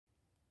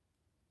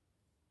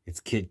It's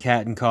Kit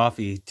Kat and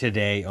Coffee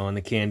today on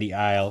the candy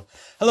aisle.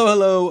 Hello,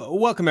 hello.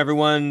 Welcome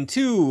everyone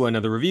to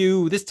another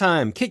review. This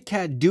time, Kit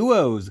Kat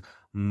Duos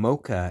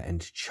Mocha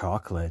and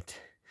Chocolate.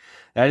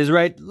 That is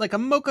right, like a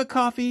mocha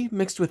coffee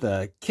mixed with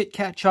a Kit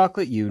Kat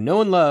chocolate you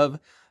know and love.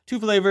 Two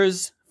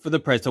flavors for the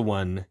price of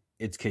one.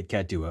 It's Kit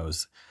Kat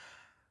Duos.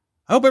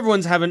 I hope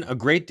everyone's having a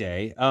great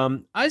day.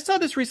 I saw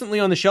this recently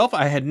on the shelf.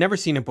 I had never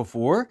seen it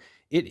before.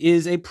 It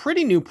is a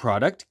pretty new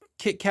product.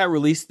 Kit Kat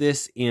released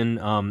this in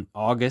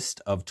August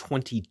of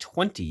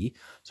 2020,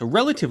 so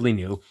relatively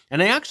new.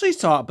 And I actually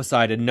saw it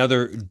beside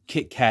another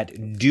Kit Kat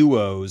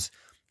Duos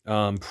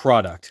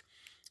product.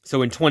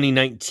 So in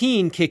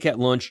 2019, Kit Kat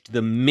launched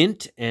the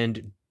Mint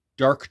and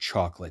Dark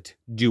Chocolate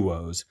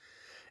Duos.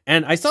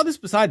 And I saw this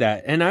beside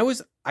that, and I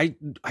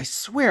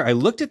swear, I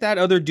looked at that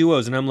other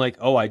Duos, and I'm like,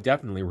 oh, I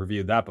definitely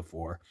reviewed that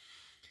before.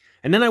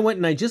 And then I went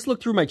and I just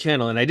looked through my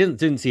channel, and I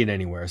didn't see it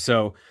anywhere.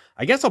 So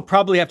I guess I'll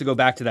probably have to go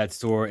back to that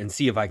store and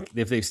see if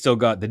they've still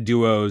got the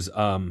Duos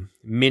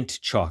mint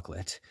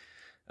chocolate.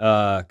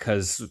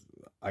 Because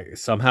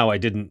somehow I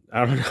don't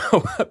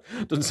know.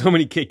 I've done so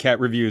many Kit Kat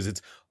reviews.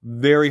 It's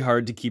very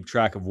hard to keep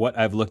track of what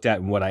I've looked at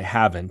and what I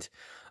haven't.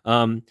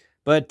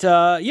 But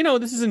you know,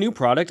 this is a new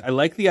product. I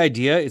like the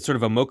idea. It's sort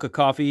of a mocha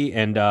coffee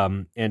and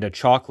a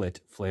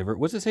chocolate flavor.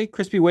 What's it say?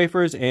 Crispy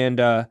wafers and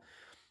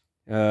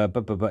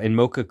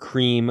mocha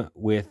cream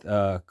with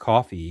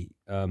coffee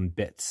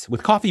bits.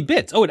 With coffee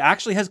bits. Oh, it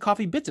actually has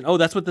coffee bits in. Oh,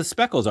 that's what the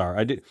speckles are.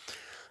 I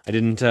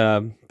didn't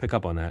pick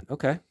up on that.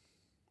 Okay.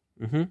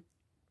 And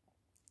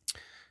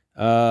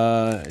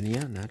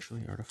yeah,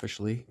 naturally,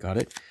 artificially, got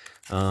it.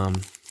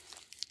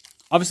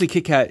 Obviously,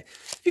 Kit Kat,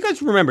 if you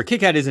guys remember,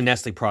 Kit Kat is a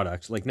Nestle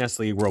product, like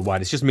Nestle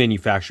worldwide. It's just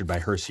manufactured by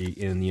Hershey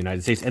in the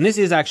United States. And this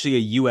is actually a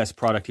U.S.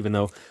 product, even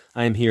though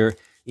I am here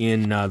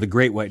in the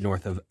Great White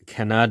North of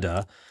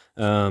Canada.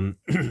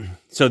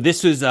 So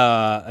this was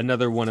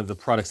another one of the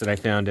products that I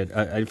found at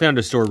I found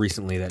a store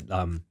recently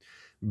that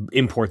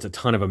imports a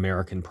ton of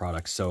American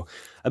products. So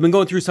I've been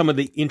going through some of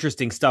the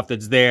interesting stuff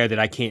that's there that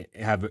I can't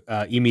have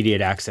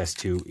immediate access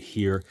to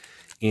here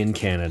in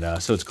Canada.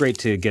 So it's great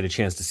to get a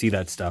chance to see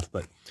that stuff.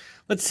 But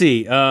let's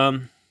see.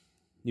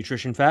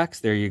 Nutrition facts.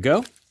 There you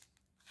go.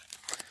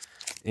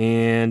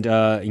 And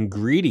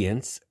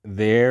ingredients.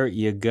 There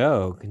you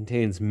go.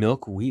 Contains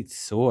milk, wheat,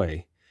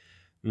 soy.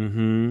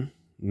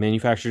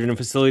 Manufactured in a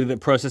facility that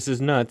processes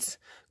nuts.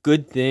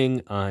 Good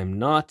thing I'm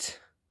not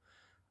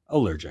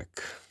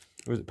allergic.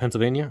 Was it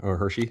Pennsylvania or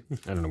Hershey?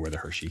 I don't know where the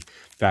Hershey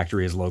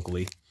factory is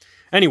locally.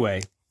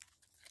 Anyway,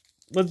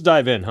 let's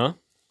dive in, huh?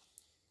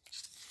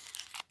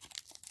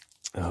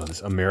 Oh,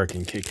 this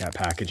American Kit Kat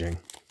packaging.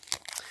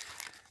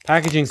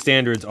 Packaging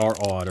standards are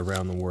odd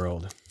around the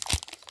world.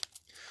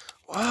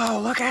 Whoa,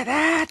 look at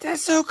that!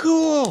 That's so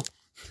cool!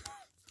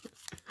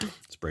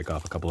 Let's break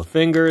off a couple of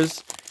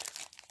fingers.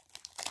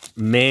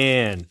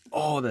 Man,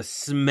 oh, the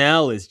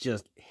smell is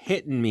just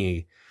hitting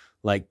me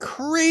like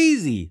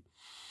crazy.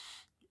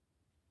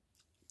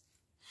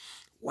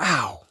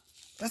 Wow,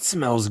 that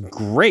smells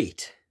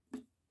great.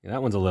 Yeah,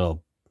 that one's a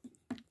little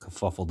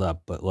kerfuffled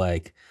up, but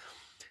like,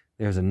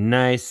 there's a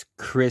nice,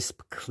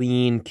 crisp,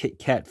 clean Kit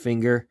Kat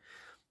finger.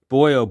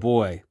 Boy, oh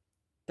boy,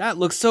 that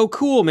looks so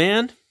cool,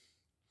 man.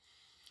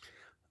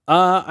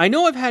 I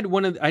know I've had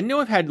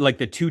like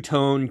the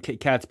two-tone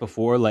Kit Kats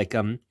before, like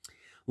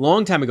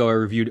long time ago, I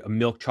reviewed a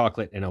milk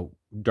chocolate and a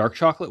dark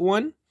chocolate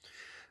one.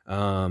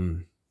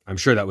 I'm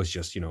sure that was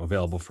just,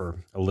 available for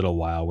a little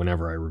while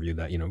whenever I reviewed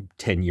that,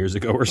 10 years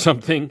ago or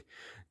something.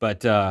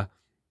 But,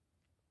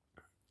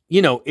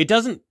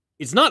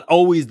 it's not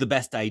always the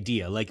best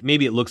idea. Like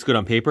maybe it looks good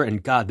on paper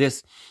and God,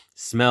 this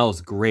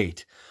smells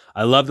great.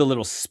 I love the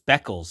little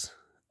speckles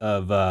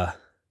of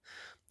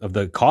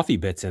the coffee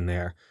bits in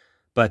there.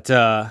 But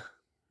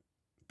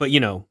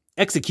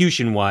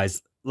execution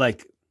wise,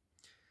 like,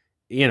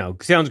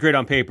 sounds great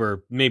on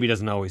paper, maybe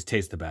doesn't always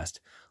taste the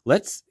best. I'm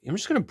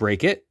just going to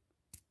break it.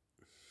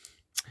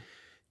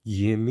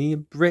 Give me a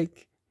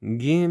break.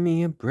 Give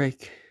me a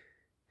break.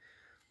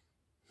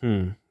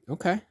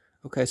 Okay.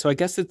 Okay, so I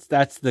guess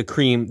that's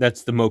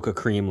the mocha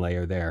cream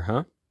layer there,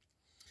 huh?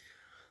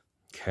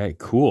 Okay,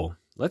 cool.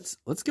 Let's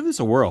give this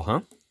a whirl,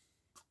 huh?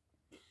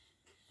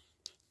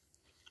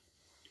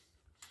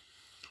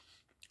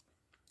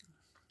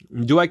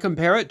 Do I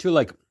compare it to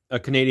like a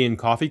Canadian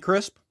coffee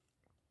crisp?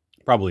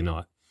 Probably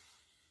not.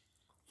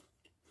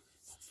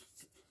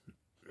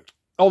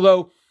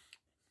 Although,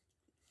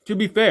 to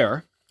be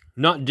fair,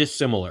 not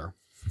dissimilar.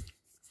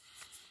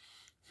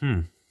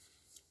 I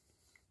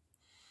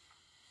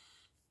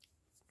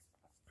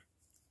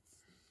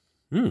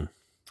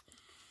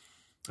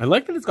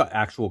like that it's got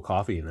actual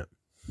coffee in it.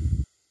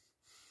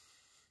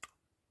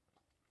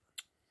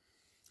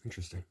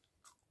 Interesting.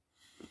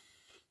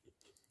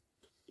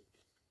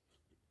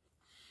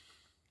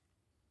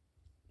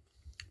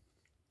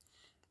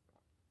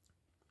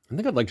 I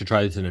think I'd like to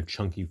try this in a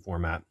chunky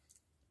format.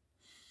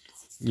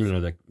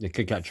 The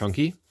Kit Kat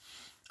Chunky.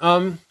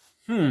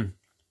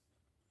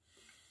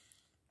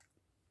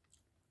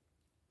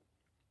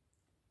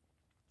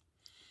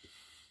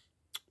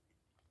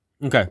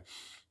 Okay.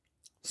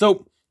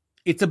 So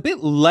it's a bit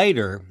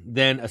lighter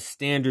than a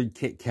standard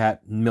Kit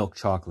Kat milk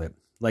chocolate.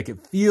 Like,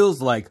 it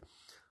feels like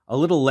a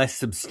little less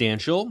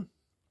substantial.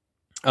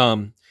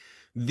 The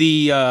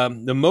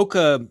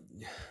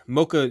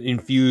mocha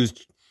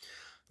infused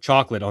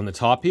chocolate on the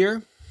top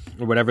here,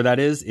 or whatever that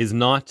is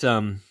not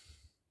it's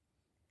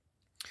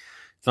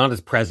not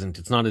as present,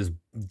 it's not as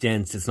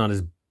dense, it's not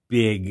as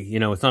big, you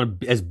know, it's not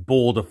as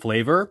bold a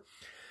flavor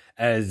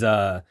as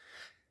the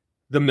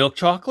milk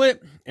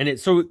chocolate, and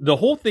so the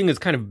whole thing is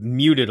kind of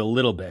muted a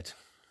little bit.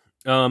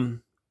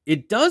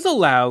 It does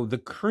allow the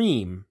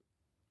cream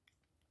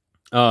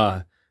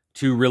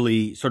to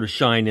really sort of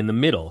shine in the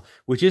middle,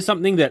 which is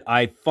something that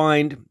I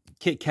find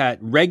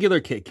regular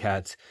Kit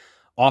Kats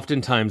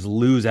oftentimes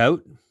lose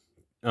out.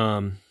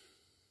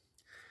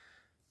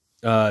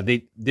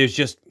 There's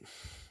just,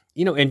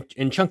 you know, and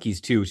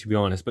Chunkies too, to be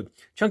honest, but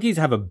Chunkies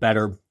have a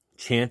better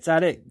chance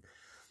at it.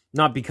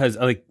 Not because,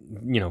 like,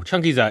 you know,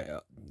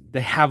 Chunkies,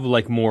 they have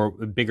like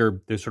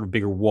there's sort of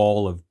bigger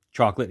wall of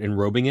chocolate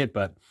enrobing it,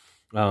 but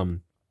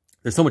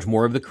there's so much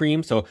more of the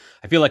cream. So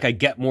I feel like I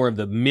get more of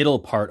the middle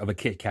part of a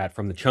Kit Kat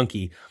from the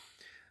Chunky.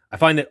 I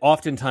find that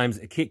oftentimes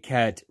a Kit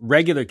Kat,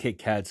 regular Kit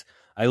Kats,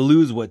 I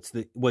lose what's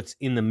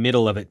in the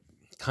middle of it,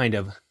 kind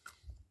of.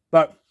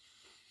 But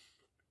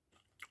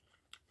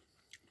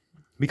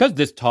because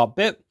this top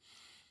bit,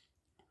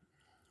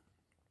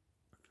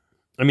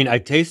 I mean, I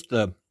taste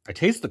the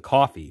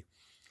coffee.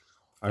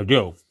 I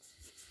do.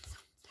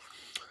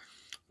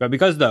 But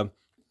because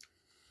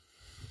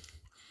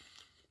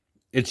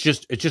it's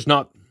just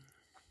not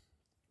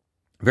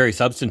very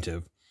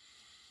substantive,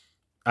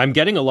 I'm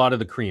getting a lot of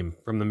the cream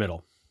from the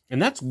middle.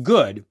 And that's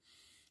good.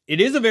 It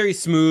is a very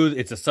smooth,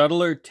 it's a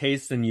subtler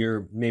taste than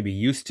you're maybe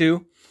used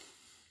to.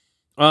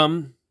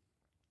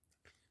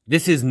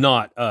 This is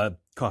not a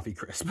coffee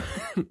crisp.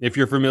 If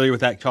you're familiar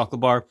with that chocolate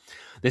bar,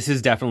 this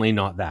is definitely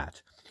not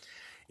that.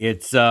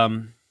 It's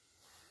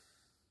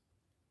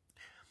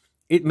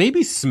it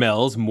maybe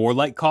smells more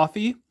like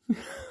coffee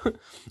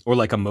or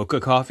like a mocha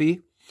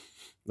coffee.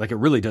 Like, it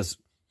really does.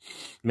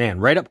 Man,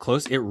 right up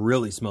close, it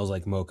really smells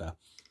like mocha.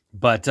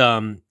 But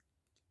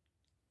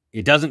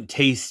it doesn't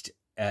taste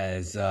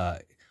as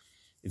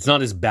it's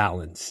not as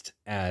balanced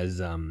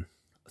as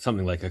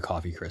something like a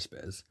coffee crisp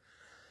is.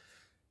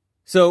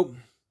 So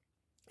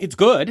it's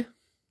good.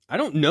 I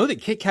don't know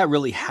that Kit Kat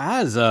really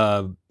has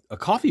a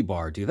coffee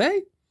bar, do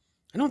they?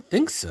 I don't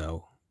think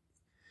so.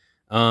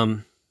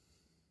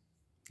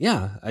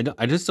 Yeah,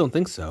 I just don't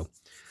think so.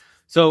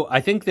 So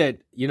I think that,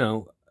 you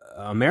know,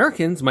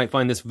 Americans might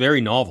find this very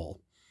novel.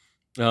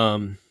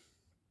 In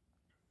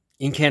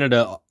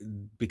Canada,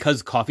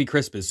 because coffee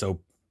crisp is so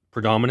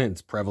predominant,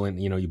 it's prevalent,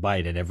 you know, you buy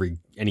it at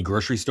any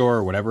grocery store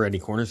or whatever, any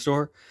corner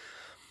store.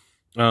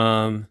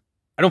 I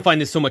don't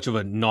find this so much of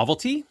a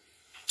novelty.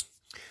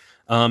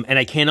 And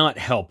I cannot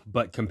help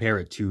but compare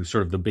it to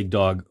sort of the big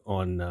dog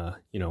on,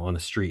 you know, on the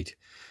street.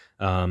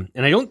 And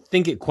I don't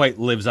think it quite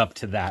lives up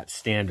to that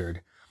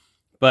standard.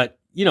 But,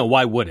 you know,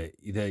 why would it?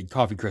 The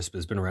coffee crisp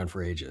has been around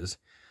for ages.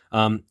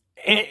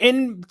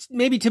 And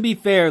maybe, to be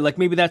fair, like,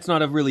 maybe that's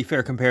not a really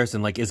fair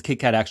comparison. Like, is Kit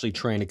Kat actually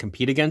trying to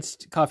compete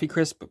against Coffee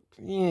Crisp?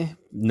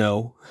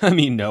 No. I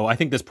mean, no. I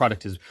think this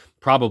product is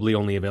probably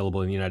only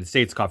available in the United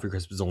States. Coffee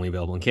Crisp is only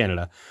available in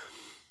Canada.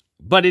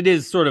 But it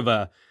is sort of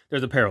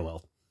there's a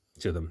parallel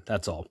to them.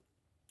 That's all.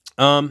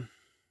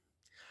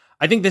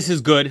 I think this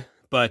is good,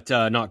 but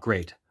not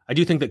great. I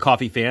do think that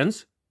coffee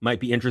fans might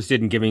be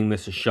interested in giving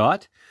this a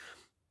shot.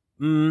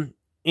 And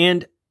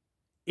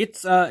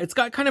it's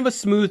got kind of a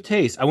smooth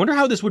taste. I wonder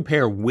how this would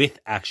pair with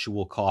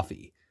actual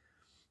coffee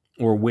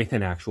or with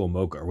an actual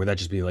mocha, or would that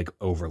just be like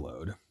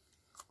overload?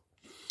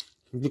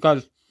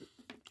 Because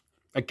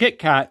a Kit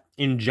Kat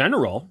in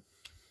general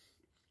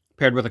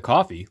paired with a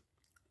coffee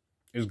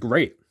is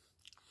great.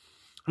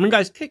 I mean,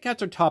 guys, Kit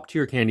Kats are top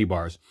tier candy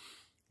bars.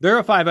 They're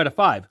a 5 out of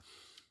 5.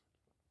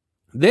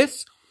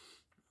 This,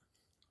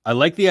 I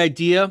like the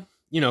idea,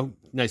 you know,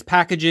 nice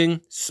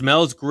packaging,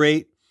 smells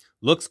great,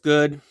 looks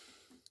good.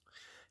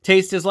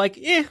 Taste is like,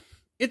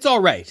 it's all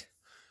right.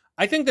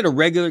 I think that a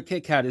regular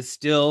Kit Kat is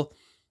still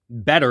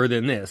better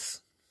than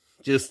this.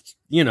 Just,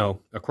 you know,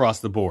 across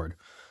the board.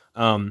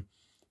 I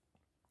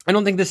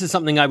don't think this is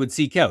something I would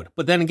seek out.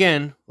 But then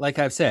again, like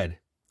I've said,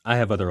 I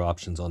have other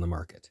options on the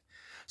market.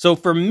 So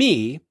for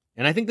me,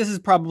 and I think this is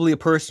probably a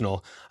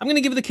personal, I'm going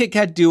to give the Kit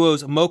Kat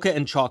Duos Mocha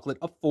and Chocolate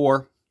a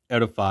 4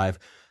 out of 5.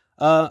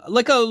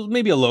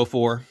 Maybe a low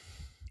 4.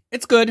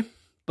 It's good,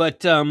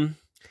 but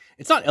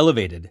it's not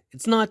elevated.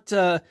 It's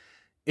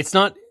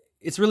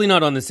really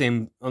not at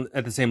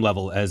the same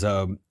level as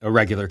a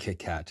regular Kit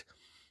Kat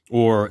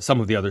or some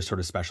of the other sort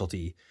of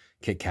specialty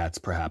Kit Kats,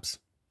 perhaps.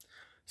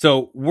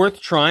 So worth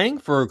trying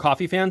for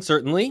coffee fans,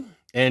 certainly.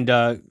 And,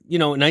 you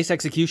know, nice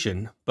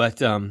execution,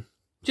 but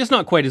just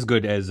not quite as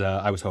good as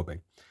I was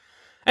hoping.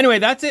 Anyway,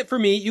 that's it for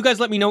me. You guys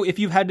let me know if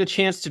you've had the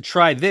chance to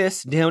try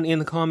this down in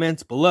the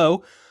comments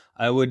below.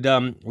 I would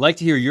like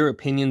to hear your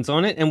opinions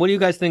on it. And what do you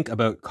guys think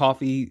about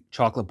coffee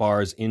chocolate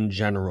bars in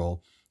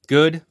general?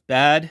 Good?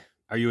 Bad?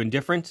 Are you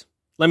indifferent?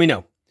 Let me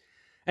know.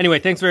 Anyway,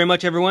 thanks very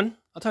much, everyone.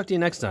 I'll talk to you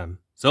next time.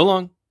 So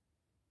long.